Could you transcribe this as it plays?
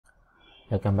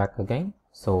Welcome back again.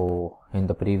 So in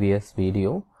the previous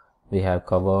video we have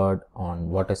covered on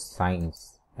what is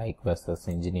science versus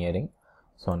engineering.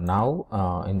 So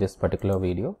now in this particular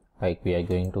video we are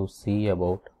going to see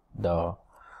about the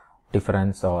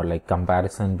difference or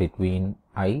comparison between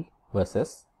eye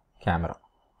versus camera.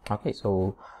 Okay,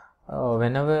 so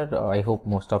whenever I hope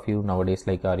most of you nowadays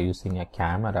are using a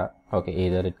camera. Okay,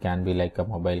 either it can be like a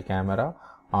mobile camera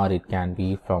or it can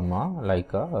be from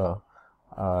a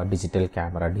digital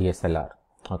camera, DSLR.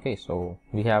 Okay, so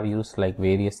we have used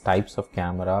various types of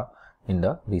camera in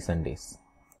the recent days.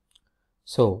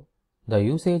 So the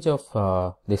usage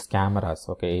of these cameras,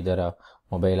 okay, either a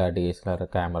mobile or DSLR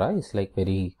camera, is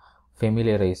very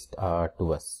familiarized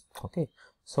to us. Okay,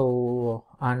 so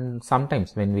and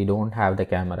sometimes when we don't have the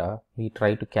camera, we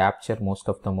try to capture most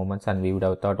of the moments, and we would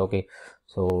have thought, okay,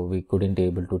 so we couldn't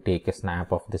able to take a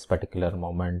snap of this particular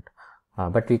moment.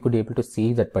 But we could be able to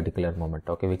see that particular moment,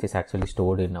 okay, which is actually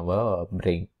stored in our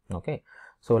brain. Okay,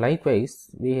 so likewise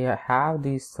we have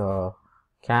this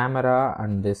camera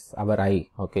and this our eye,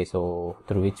 okay, so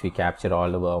through which we capture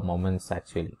all our moments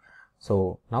actually.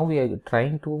 So now we are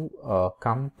trying to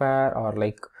compare or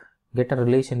get a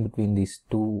relation between these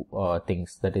two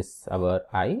things, that is our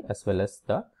eye as well as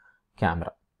the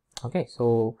camera. Okay,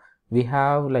 so we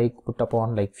have put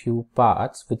upon few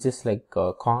parts which is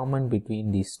common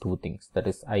between these two things, that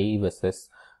is eye versus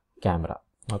camera.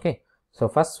 Okay, so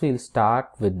first we'll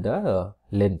start with the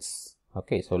lens.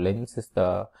 Okay, so lens is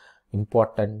the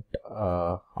important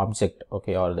object,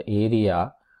 okay, or the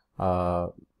area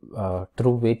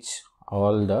through which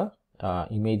all the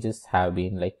images have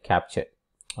been captured,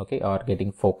 okay, or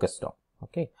getting focused on.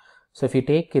 Okay, so if you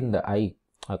take in the eye,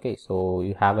 okay, so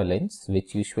you have a lens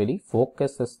which usually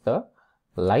focuses the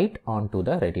light onto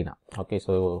the retina. Okay,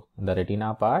 so the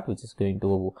retina part which is going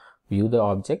to view the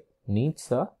object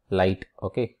needs a light,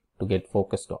 okay, to get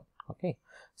focused on. Okay,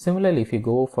 similarly if you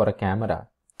go for a camera,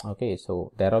 okay,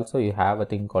 so there also you have a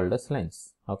thing called as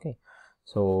lens. Okay,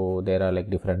 so there are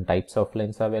different types of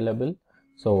lens available.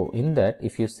 So in that,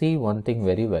 if you see one thing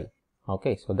very well,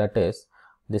 okay, so that is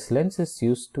this lens is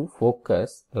used to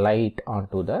focus light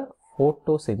onto the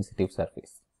photosensitive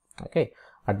surface. Okay,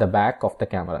 at the back of the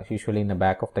camera, usually in the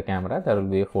back of the camera there will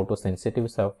be a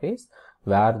photosensitive surface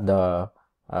where the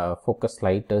focus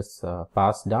light is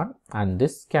passed on, and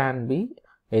this can be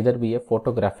either be a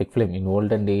photographic film. In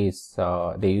olden days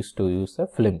they used to use a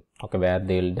film, okay, where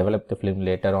they will develop the film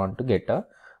later on to get a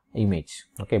image.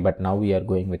 Okay, but now we are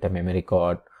going with a memory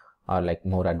card or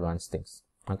more advanced things.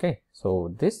 Okay,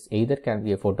 so this either can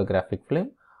be a photographic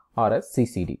film or a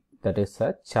CCD, that is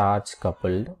a charge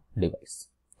coupled device.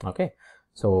 Okay,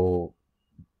 so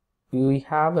we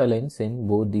have a lens in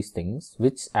both these things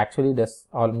which actually does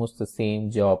almost the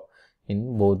same job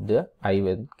in both the eye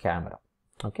and camera.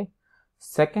 Okay,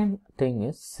 second thing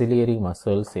is ciliary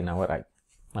muscles in our eye.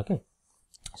 Okay,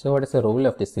 so what is the role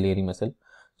of the ciliary muscle?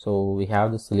 So we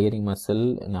have the ciliary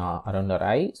muscle in around our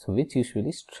eye, so which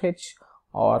usually stretch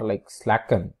or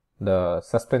slacken the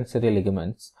suspensory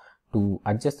ligaments to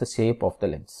adjust the shape of the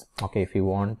lens. Okay, if you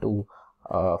want to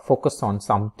focus on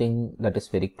something that is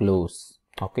very close,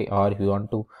 okay, or if you want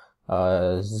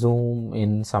to zoom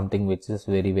in something which is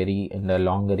very in the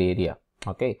longer area,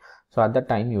 okay, so at that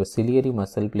time your ciliary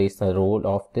muscle plays the role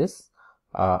of this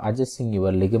adjusting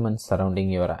your ligaments surrounding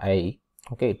your eye,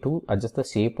 okay, to adjust the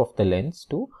shape of the lens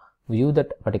to view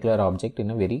that particular object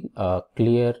in a very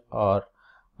clear or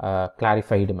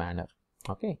clarified manner.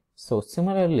 Okay, so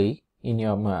similarly in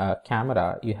your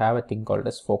camera you have a thing called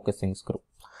as focusing screw.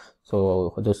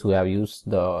 So those who have used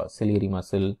the ciliary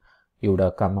muscle, you would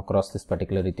have come across this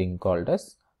particular thing called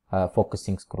as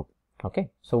focusing screw.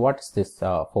 Okay, so what is this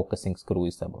focusing screw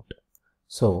is about?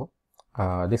 So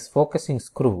this focusing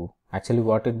screw, actually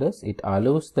what it does, it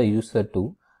allows the user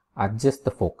to adjust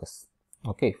the focus,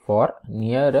 okay, for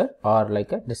nearer or a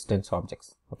distance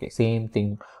objects. Okay, same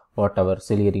thing what our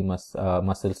ciliary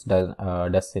muscles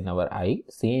does in our eye,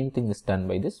 same thing is done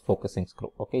by this focusing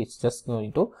screw. Okay, it's just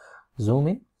going to zoom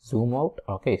in, zoom out.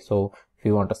 Okay, so if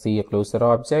you want to see a closer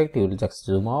object, you will just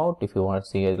zoom out. If you want to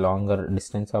see a longer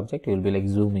distance object, you will be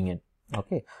zooming in.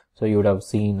 Okay, so you would have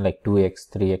seen 2x,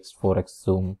 3x, 4x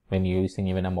zoom when you're using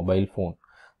even a mobile phone.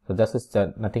 So this is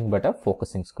nothing but a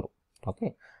focusing screw,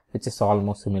 okay, which is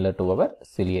almost similar to our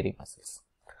ciliary muscles.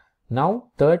 Now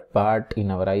third part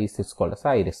in our eyes is called as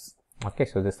iris. Okay,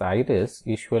 so this iris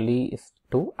usually is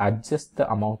to adjust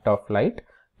the amount of light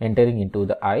entering into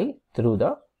the eye through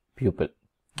the pupil.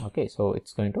 Okay, so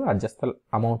it's going to adjust the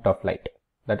amount of light,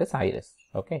 that is iris.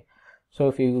 Okay, so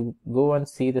if you go and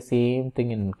see the same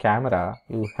thing in camera,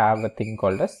 you have a thing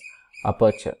called as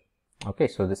aperture. Okay,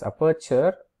 so this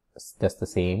aperture just the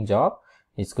same job.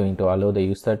 It's going to allow the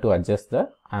user to adjust the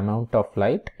amount of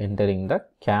light entering the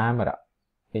camera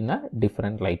in a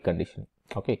different light condition.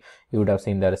 Okay, you would have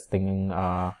seen there is thing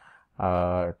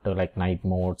to like night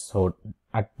mode. So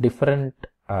at different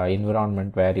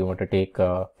environment where you want to take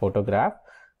a photograph,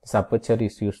 this aperture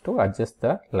is used to adjust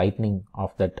the lightning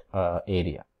of that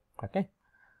area. Okay,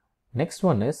 next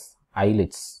one is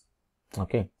eyelids.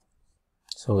 Okay,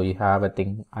 so you have a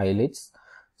thing eyelids.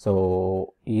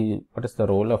 So what is the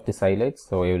role of this eyelids?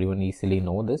 So everyone easily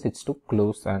know this. It's to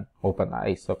close and open the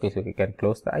eyes. Okay, so you can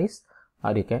close the eyes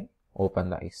or you can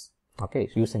open the eyes. Okay,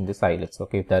 using this eyelids.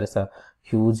 Okay, if there is a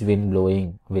huge wind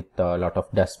blowing with a lot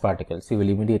of dust particles, you will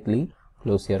immediately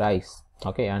close your eyes.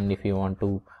 Okay, and if you want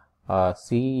to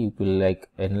see, you will like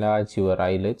enlarge your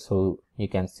eyelids so you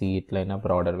can see it in a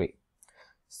broader way.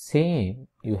 Same,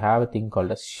 you have a thing called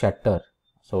a shutter.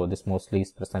 So this mostly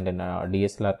is present in a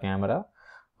DSLR camera.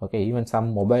 Okay, even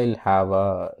some mobile have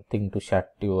a thing to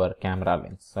shut your camera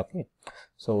lens. Okay,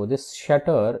 so this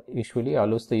shutter usually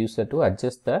allows the user to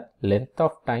adjust the length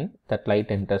of time that light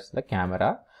enters the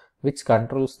camera, which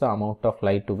controls the amount of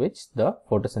light to which the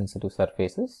photosensitive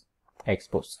surface is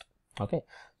exposed. Okay,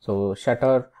 so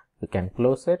shutter, you can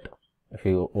close it. If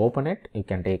you open it, you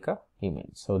can take a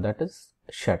image. So that is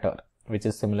shutter, which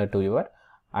is similar to your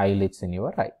eyelids in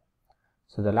your eye.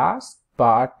 So the last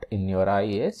part in your eye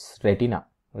is retina,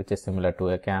 which is similar to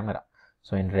a camera.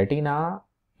 So in retina,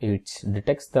 it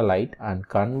detects the light and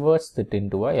converts it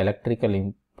into a electrical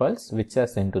impulse which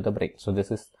is sent to the brain. So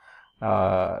this is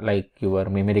like your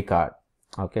memory card.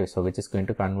 Okay, so which is going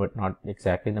to convert, not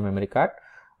exactly the memory card,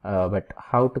 but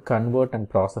how to convert and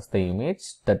process the image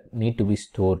that need to be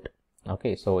stored.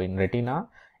 Okay, so in retina,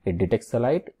 it detects the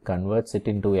light, converts it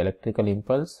into electrical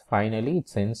impulse. Finally, it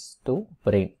sends to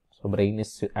brain. So brain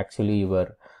is actually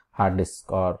your hard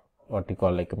disk, or what you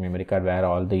call like a memory card, where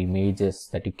all the images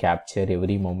that you capture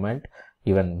every moment,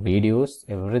 even videos,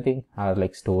 everything are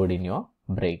like stored in your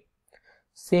brain.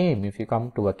 Same, if you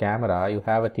come to a camera, you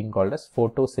have a thing called as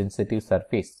photosensitive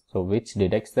surface, so which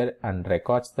detects the and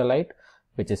records the light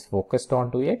which is focused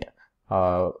onto it,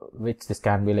 which this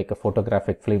can be like a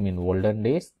photographic film in olden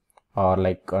days, or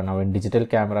like now in digital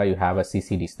camera you have a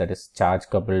CCDs, that is charge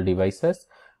coupled devices,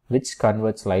 which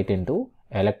converts light into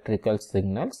electrical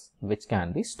signals which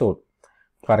can be stored.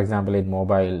 For example, in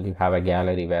mobile you have a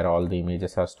gallery where all the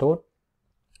images are stored,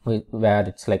 where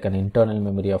it's like an internal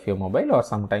memory of your mobile, or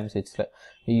sometimes it's like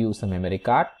you use a memory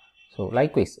card. So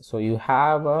likewise, so you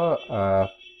have a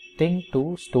thing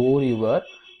to store your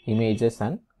images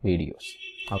and videos.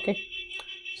 Okay,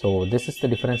 so this is the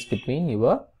difference between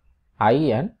your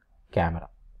eye and camera.